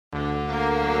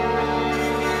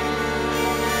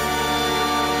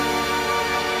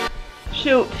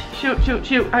shoot.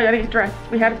 I gotta get dressed.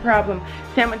 We had a problem.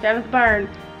 Sam went down to the barn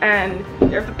and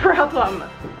there's a problem.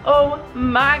 Oh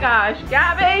my gosh,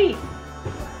 Gabby!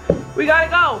 We gotta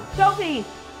go. Sophie,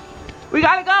 we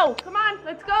gotta go. Come on,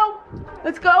 let's go.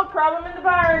 Let's go, problem in the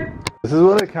barn. This is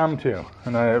what I come to.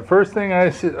 And the first thing I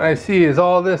see is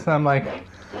all this and I'm like,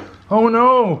 oh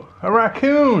no, a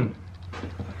raccoon.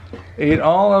 Ate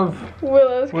all of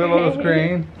Willow's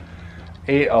grain.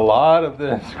 Ate a lot of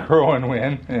this growing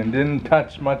wind and didn't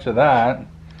touch much of that.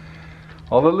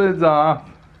 All the lids off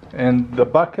and the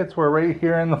buckets were right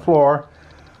here in the floor.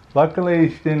 Luckily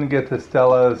she didn't get to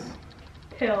Stella's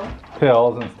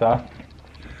pills and stuff.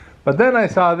 But then I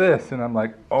saw this and I'm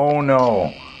like, oh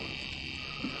no.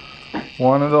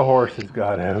 One of the horses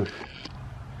got out.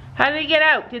 How did he get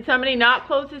out? Did somebody not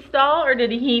close his stall, or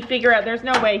did he figure out? There's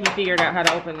no way he figured out how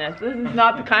to open this. This is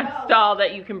not the kind of stall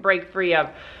that you can break free of.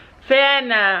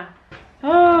 Finn, oh,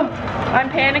 I'm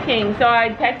panicking. So I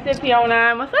texted Fiona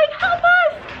and was like, help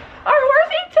us! Our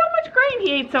horse ate so much grain.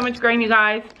 He ate so much grain, you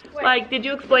guys. Wait. Like, did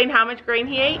you explain how much grain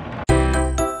he ate?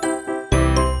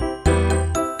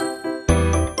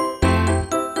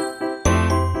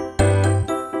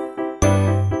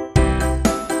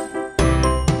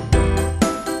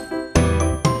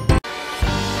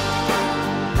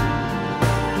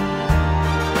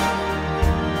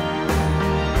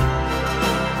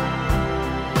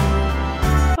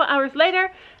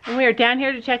 Later, and we are down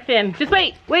here to check Finn. Just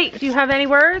wait, do you have any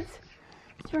words?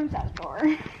 Storm's out the door.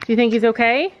 Do you think he's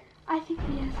okay? I think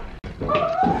he is.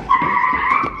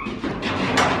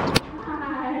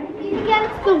 He's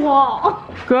against the wall.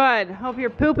 Good, hope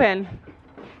you're pooping.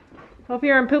 Hope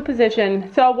you're in poop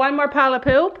position. So one more pile of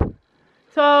poop.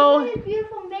 So,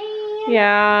 beautiful man.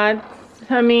 Yeah,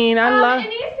 I mean, I love it.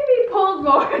 Needs to be pulled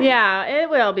more. Yeah, it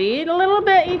will be. A little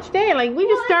bit each day. Like, we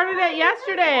just started it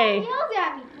yesterday. He yells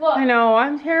at me. Look. I know,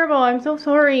 I'm terrible. I'm so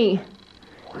sorry.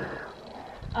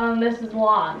 This is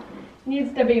long.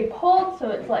 Needs to be pulled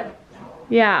so it's like.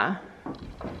 Yeah.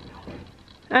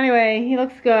 Anyway, he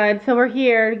looks good. So we're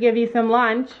here to give you some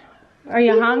lunch. Are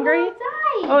you hungry?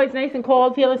 Oh, it's nice and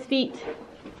cold. Feel his feet.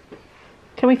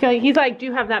 Can we feel? He's like, do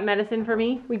you have that medicine for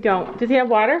me? We don't. Does he have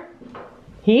water?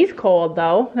 He's cold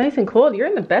though. Nice and cold. You're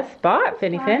in the best spot,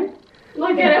 Finny Finn.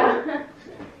 Look at him.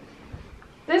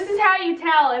 This is how you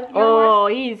tell if you're. Oh,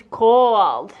 he's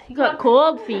cold. He got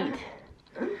cold feet.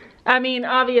 I mean,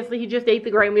 obviously he just ate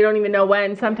the grain. We don't even know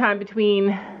when. Sometime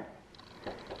between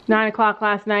 9 o'clock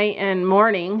last night and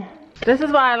morning. This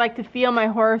is why I like to feel my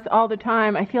horse all the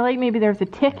time. I feel like maybe there's a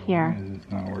tick here.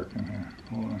 It's not working here.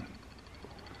 Hold on.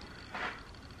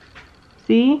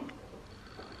 See?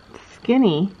 It's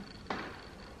skinny.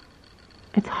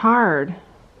 It's hard.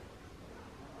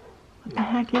 What the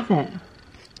heck is it?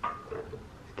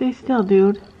 Stay still,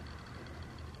 dude.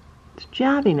 It's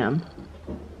jabbing him.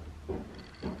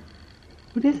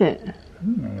 What is it? I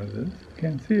don't know what it is.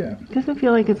 Can't see it. It doesn't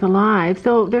feel like it's alive.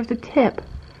 So there's a tip.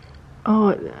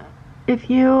 Oh, if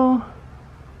you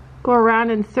go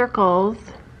around in circles,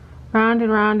 round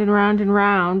and round and round and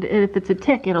round, and if it's a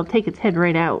tick, it'll take its head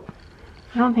right out.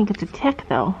 I don't think it's a tick,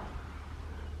 though.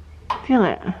 Feel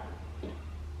it.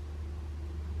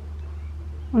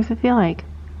 What does it feel like?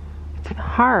 It's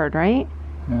hard, right?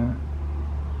 Yeah.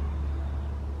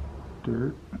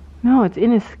 Dirt. No, it's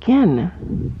in his skin.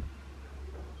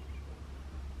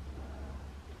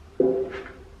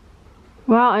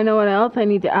 Well, I know what else I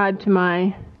need to add to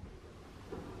my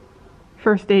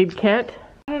first aid kit.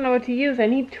 I don't know what to use. I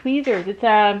need tweezers. It's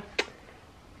a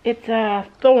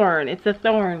thorn. It's a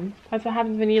thorn. That's what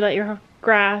happens when you let your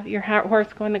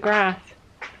horse go in the grass.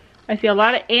 I see a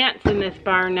lot of ants in this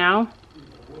barn now.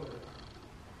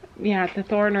 Yeah, it's a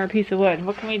thorn or a piece of wood.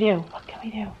 What can we do? What can we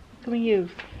do? What can we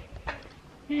use?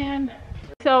 Man.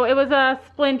 So it was a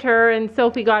splinter and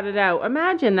Sophie got it out.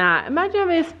 Imagine that. Imagine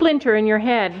having a splinter in your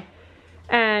head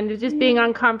and just being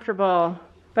uncomfortable.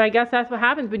 But I guess that's what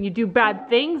happens when you do bad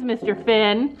things, Mr.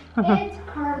 Finn. It's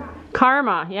karma.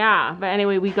 Karma, yeah. But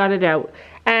anyway, we got it out.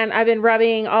 And I've been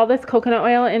rubbing all this coconut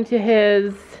oil into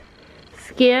his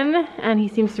skin and he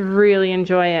seems to really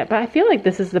enjoy it. But I feel like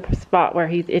this is the spot where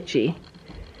he's itchy.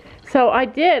 So I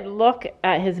did look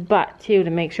at his butt too to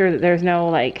make sure that there's no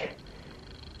like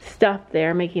stuff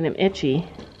there making him itchy.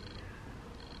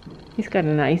 He's got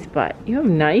a nice butt. You have a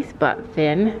nice butt,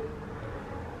 Finn.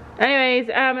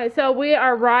 Anyways, so we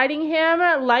are riding him,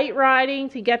 light riding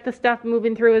to get the stuff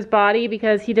moving through his body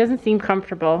because he doesn't seem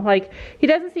comfortable. Like, he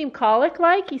doesn't seem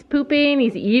colic-like. He's pooping,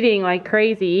 he's eating like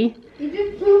crazy. He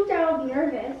just pooped out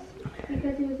nervous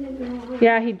because he was in the room.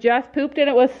 Yeah, he just pooped and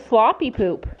it was sloppy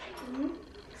poop.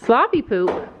 Sloppy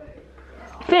poop.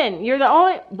 Finn, you're the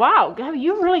only, wow,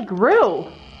 you really grew.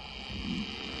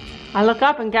 I look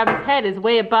up and Gabby's head is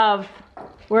way above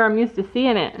where I'm used to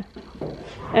seeing it.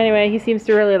 Anyway, he seems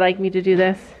to really like me to do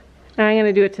this. And I'm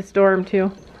gonna do it to Storm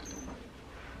too.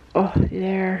 Oh,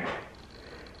 there.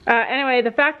 Anyway,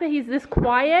 the fact that he's this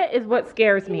quiet is what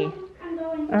scares me. I'm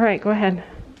going. All right, go ahead.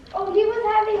 Oh, he was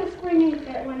having a screaming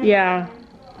fit when Yeah.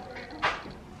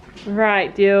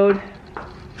 Right, dude.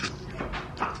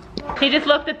 He just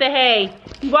looked at the hay.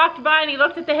 He walked by and he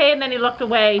looked at the hay and then he looked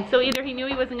away. So either he knew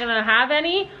he wasn't gonna have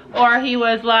any, or he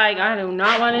was like, I do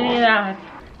not want any of that.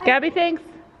 Gabby thinks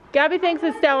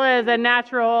that Stella is a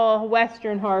natural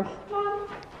Western horse. Mom,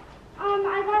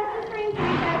 I got the frame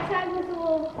that side was a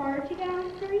little hard to get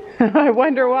on screen. I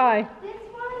wonder why. This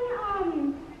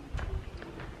one,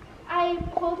 I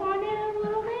pulled on it a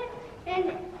little bit,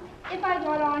 and if I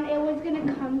got on, it was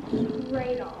gonna come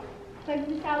straight off. Like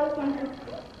this how it's on her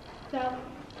foot. So,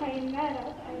 tying that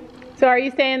up. So are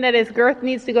you saying that his girth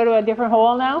needs to go to a different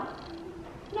hole now?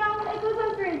 No, it goes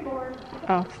on 3 and 4.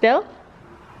 Oh, still?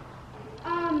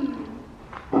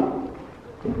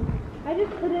 I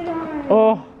just put it on.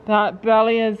 Oh, that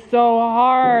belly is so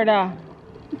hard. All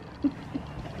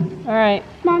right.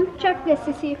 Mom, check this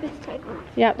to see if it's tight.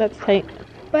 Yeah, that's tight.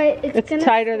 But It's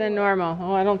tighter than normal.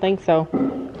 Oh, I don't think so.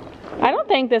 I don't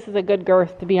think this is a good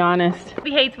girth, to be honest.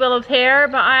 He hates Willow's hair,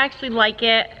 but I actually like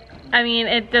it. I mean,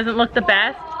 it doesn't look the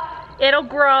best. It'll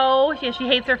grow. She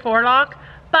hates her forelock,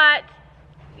 but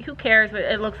who cares what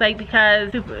it looks like,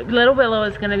 because little Willow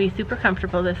is going to be super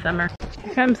comfortable this summer.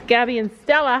 Here comes Gabby and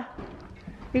Stella.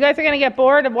 You guys are going to get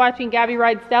bored of watching Gabby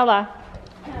ride Stella.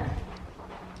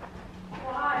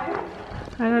 Why?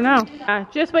 I don't know.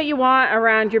 Just what you want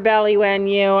around your belly when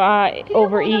you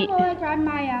overeat. Are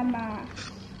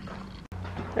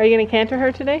you going to canter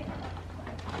her today?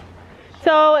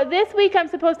 So this week I'm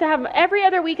supposed to have, every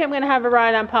other week I'm going to have a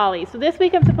ride on Polly. So this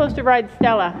week I'm supposed to ride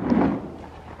Stella.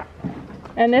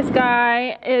 And this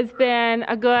guy has been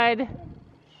a good,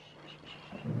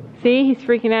 see, he's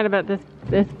freaking out about this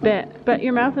bit. But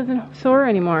your mouth isn't sore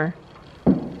anymore.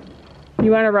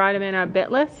 You want to ride him in a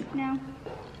bitless? No.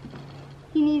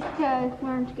 He needs to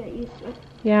learn to get used to it.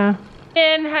 Yeah.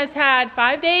 Finn has had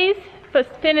 5 days.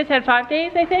 Finn has had 5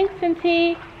 days, I think, since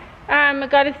he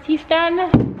got his teeth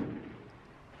done.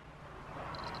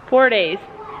 4 days.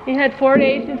 He had 4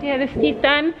 days since he had his teeth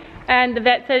done, and the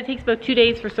vet said it takes about 2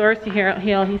 days for sores to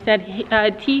heal. He said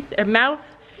mouth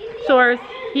sores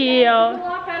heal. It's a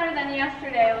lot better than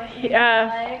yesterday.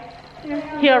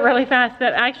 Heal really fast,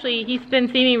 but actually he's been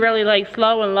seeming really like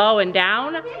slow and low and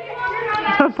down.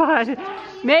 But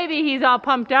maybe he's all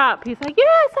pumped up. He's like,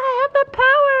 yes, I have the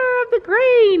power of the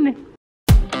grain.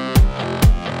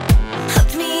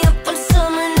 Hooked me up one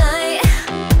summer night.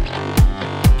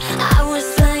 I was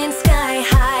flying sky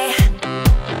high.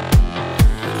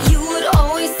 You would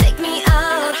always take me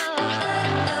out.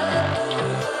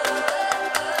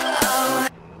 Oh.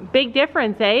 Big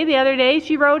difference, eh? The other day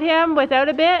she rode him without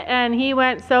a bit and he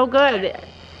went so good.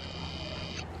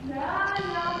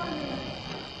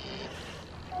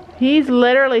 He's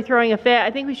literally throwing a fit.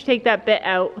 I think we should take that bit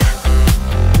out.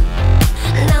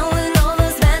 Now in all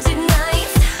those magic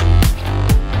nights,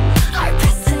 our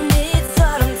pressing it's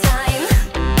autumn time.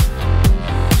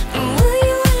 Will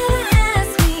you ever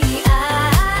ask me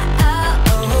out?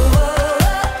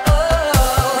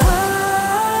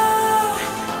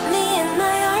 Me and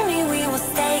my army, we will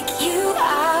stake you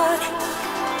out.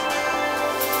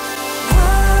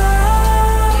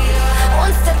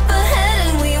 One step ahead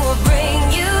and we will bring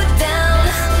you down.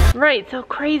 Right, so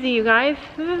crazy, you guys.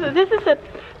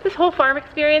 This whole farm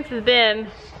experience has been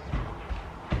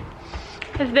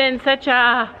such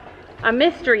a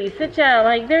mystery, such a,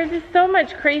 like, there's just so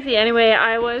much crazy. Anyway,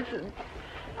 I was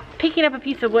picking up a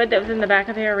piece of wood that was in the back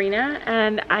of the arena,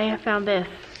 and I have found this.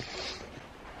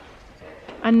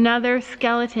 Another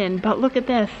skeleton, but look at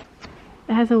this.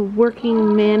 It has a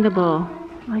working mandible.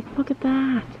 Like, look at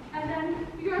that. And then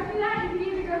you go through that, you can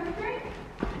either go straight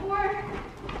or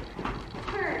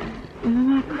turn. Isn't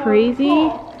that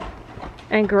crazy?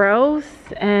 And gross,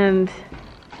 and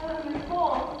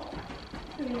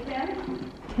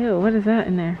ew, what is that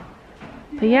in there?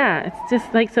 But yeah, it's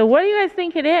just like, so what do you guys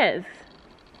think it is?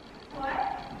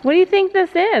 What do you think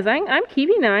this is? I'm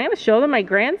keeping them. I'm going to show them my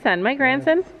grandson. My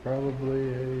grandson.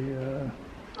 Probably a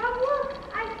Oh, look,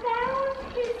 I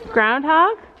found his...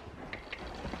 Groundhog?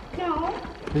 No.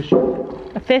 fisher.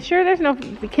 A fisher? There's no,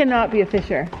 it cannot be a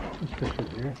fisher. There's fisher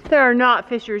here. There are not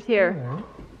fishers here. Alright.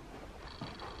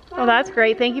 Oh, that's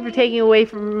great. Thank you for taking away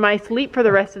from my sleep for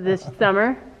the rest of this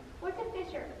summer. What's a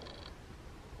fisher?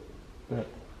 That-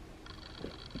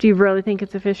 Do you really think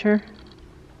it's a fisher?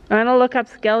 I'm going to look up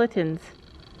skeletons.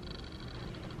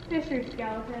 Fisher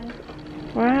skeleton.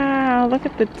 Wow, look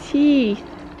at the teeth.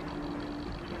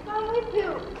 Mom, we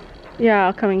pooped. Yeah,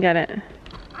 I'll come and get it.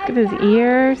 Look at his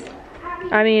ears.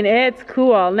 I mean, it's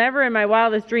cool. Never in my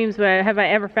wildest dreams have I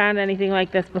ever found anything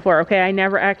like this before. Okay, I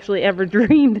never actually ever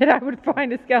dreamed that I would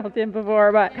find a skeleton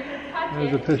before, but...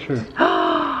 There's a Fisher.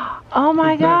 Oh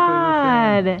my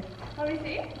God. Let me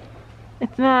see.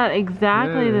 It's not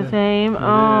exactly Yeah, the same. it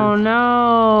Oh is.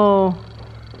 no.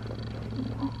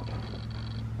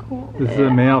 This is a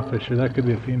male Fisher. That could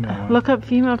be a female one. Look up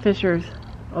female fishers.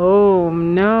 Oh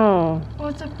no.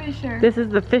 What's a Fisher? This is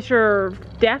the Fisher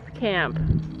death camp.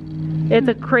 It's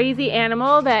a crazy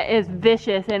animal that is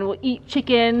vicious and will eat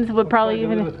chickens, would probably Like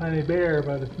a even... little tiny bear,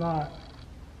 but it's not.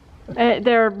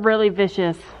 They're really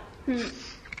vicious. Whoa,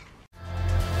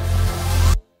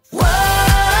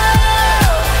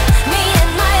 me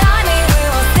and my army, we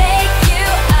will take you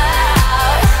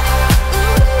out.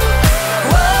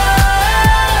 Whoa,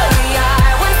 we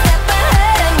are one step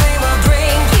ahead and we will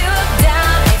bring you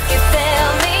down if you fail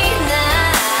me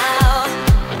now.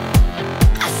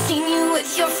 I've seen you with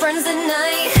your friends at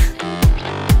night,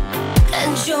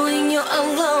 enjoying your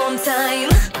alone time.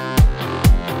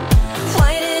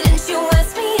 Why didn't you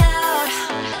ask me out?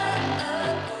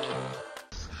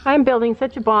 I'm building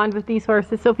such a bond with these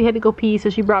horses. Sophie had to go pee,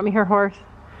 so she brought me her horse.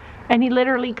 And he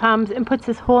literally comes and puts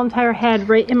his whole entire head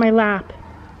right in my lap.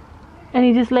 And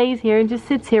he just lays here and just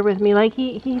sits here with me. Like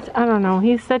he's, I don't know,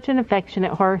 he's such an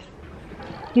affectionate horse.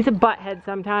 He's a butthead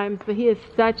sometimes, but he is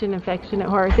such an affectionate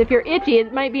horse. If you're itchy,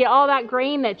 it might be all that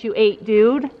grain that you ate,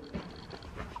 dude.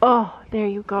 Oh, there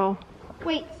you go.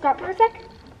 Wait, stop for a sec.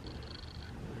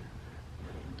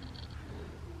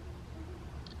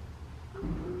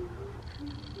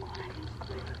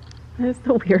 That's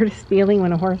the weirdest feeling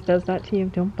when a horse does that to you.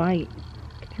 Don't bite.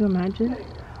 Could you imagine?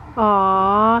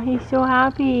 Aw, he's so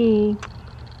happy.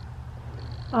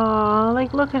 Aw,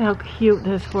 like look at how cute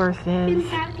this horse is.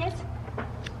 Have this.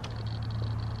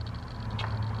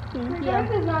 Yeah.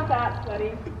 is not that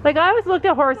sweaty. Like I always looked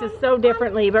at horses so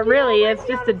differently, but really it's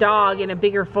just a dog in a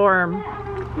bigger form.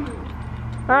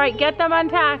 Alright, get them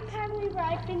untacked. Can we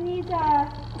ride in these,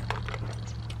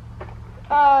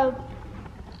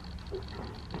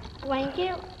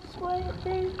 blanket sweat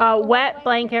thing? A wet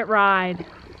blanket ride.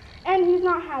 And he's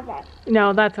not have that.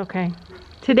 No, that's okay.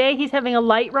 Today he's having a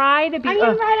light ride. I'm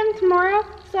gonna ride him tomorrow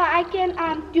so I can,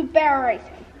 do barrel racing.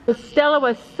 Stella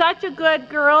was such a good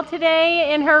girl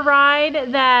today in her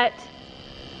ride that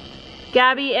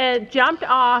Gabby jumped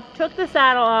off, took the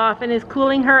saddle off, and is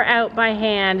cooling her out by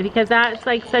hand, because that's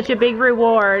like such a big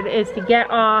reward, is to get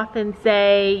off and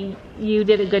say you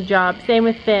did a good job. Same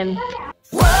with Finn.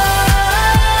 Whoa,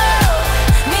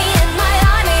 me and my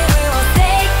army, we will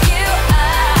take you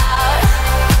out.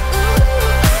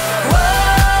 Whoa,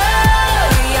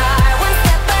 we are one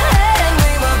step ahead and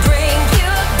we will bring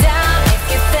you down if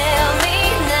you fail me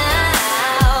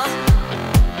now.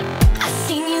 I've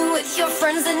seen you with your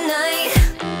friends at night,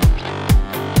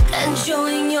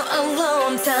 enjoying your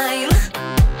alone time.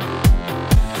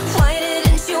 Why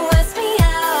didn't you ask me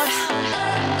out?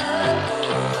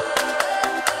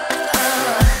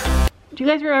 Do you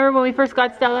guys remember when we first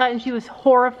got Stella and she was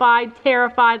horrified,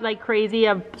 terrified like crazy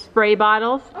of spray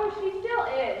bottles? Oh, she still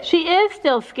is. She is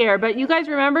still scared, but you guys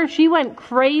remember she went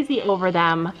crazy over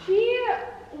them. She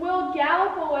will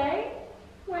gallop away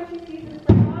when she sees the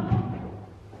spray bottle.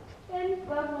 And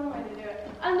that's one way to do it.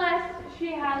 Unless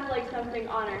she has like something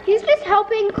on her. He's just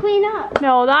helping clean up.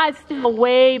 No, that's still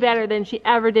way better than she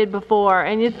ever did before,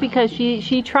 and it's because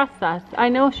she trusts us. I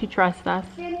know she trusts us.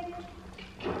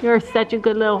 You're such a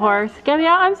good little horse. Gabby,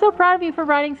 I'm so proud of you for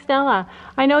riding Stella.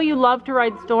 I know you love to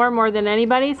ride Storm more than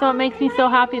anybody, so it makes me so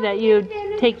happy that you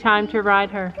take time to ride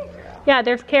her. Yeah,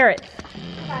 there's carrots.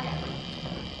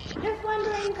 Just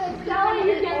wondering because Stella,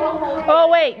 you get the whole. Oh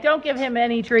wait, don't give him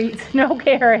any treats. No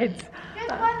carrots.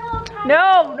 Just one little tiny.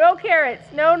 No carrots.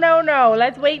 No.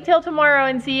 Let's wait till tomorrow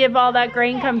and see if all that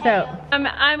grain comes out. I'm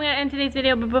gonna end today's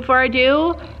video, but before I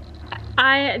do,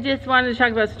 I just wanted to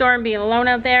talk about Storm being alone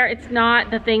out there. It's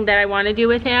not the thing that I want to do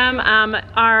with him.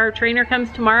 Our trainer comes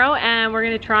tomorrow and we're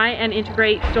gonna try and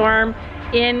integrate Storm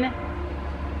in.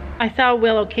 I saw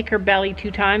Willow kick her belly 2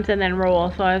 times and then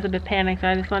roll, so I was a bit panicked. So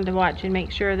I just wanted to watch and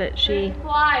make sure that she...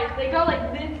 Flies, they go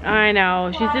like this. I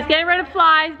know, she's just getting rid of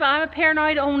flies, but I'm a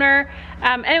paranoid owner.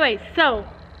 Anyway, so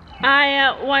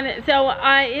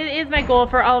it is my goal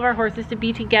for all of our horses to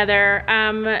be together.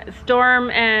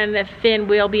 Storm and Finn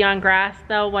will be on grass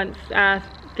though once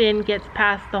Finn gets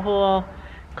past the whole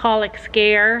colic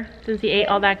scare since he ate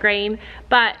all that grain.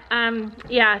 But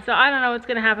yeah, so I don't know what's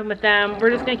gonna happen with them.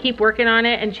 We're just gonna keep working on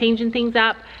it and changing things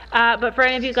up. But for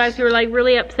any of you guys who are like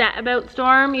really upset about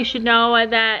Storm, you should know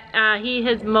that he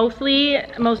has most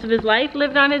of his life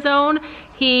lived on his own.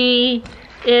 He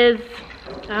is,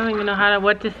 I don't even know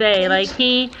what to say. Like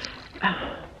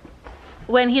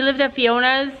when he lived at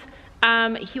Fiona's,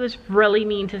 he was really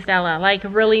mean to Stella, like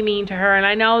really mean to her. And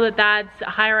I know that that's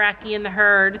hierarchy in the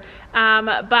herd,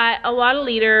 but a lot of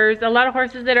leaders, a lot of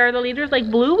horses that are the leaders, like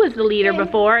Blue was the leader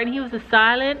before, and he was a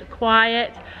silent,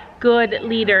 quiet, good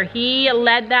leader. He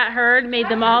led that herd, made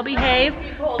them all behave,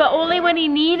 but only when he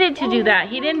needed to do that.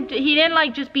 He didn't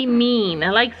like just be mean.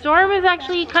 Like Storm is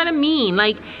actually kind of mean.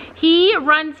 Like he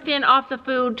runs Finn off the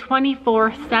food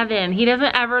 24/7. He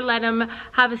doesn't ever let him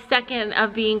have a second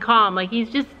of being calm. Like he's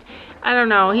just, I don't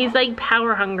know, he's like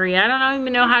power hungry. I don't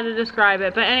even know how to describe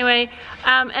it. But anyway,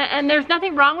 and there's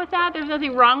nothing wrong with that. There's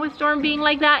nothing wrong with Storm being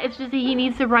like that. It's just that he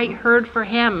needs the right herd for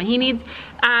him. He needs,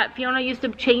 Fiona used to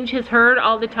change his herd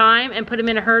all the time and put him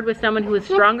in a herd with someone who was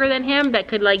stronger than him that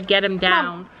could like get him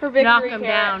down, knock him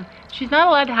down. She's not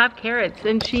allowed to have carrots,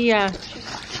 and she,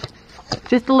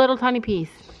 just a little tiny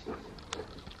piece.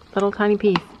 Little tiny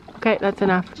piece. Okay, that's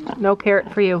enough. No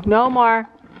carrot for you. No more.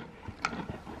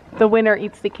 The winner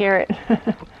eats the carrot.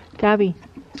 Gabby.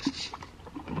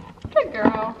 Good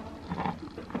girl.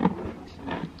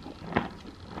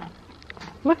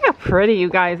 Look how pretty you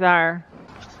guys are.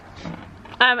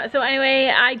 So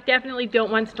anyway, I definitely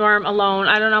don't want Storm alone.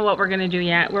 I don't know what we're gonna do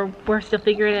yet. We're still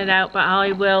figuring it out, but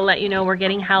I will let you know we're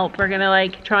getting help. We're gonna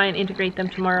like try and integrate them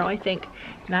tomorrow, I think.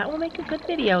 That will make a good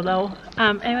video though.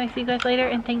 Anyway, see you guys later,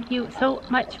 and thank you so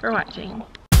much for watching.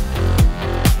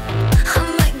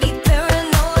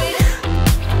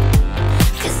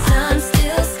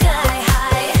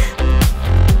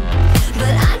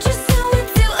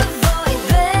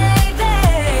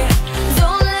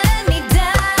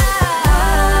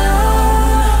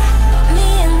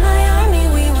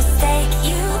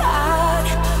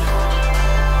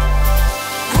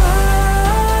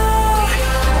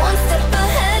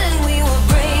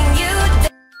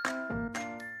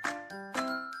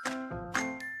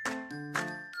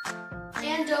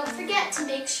 And don't forget to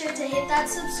make sure to hit that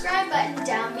subscribe button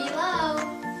down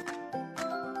below.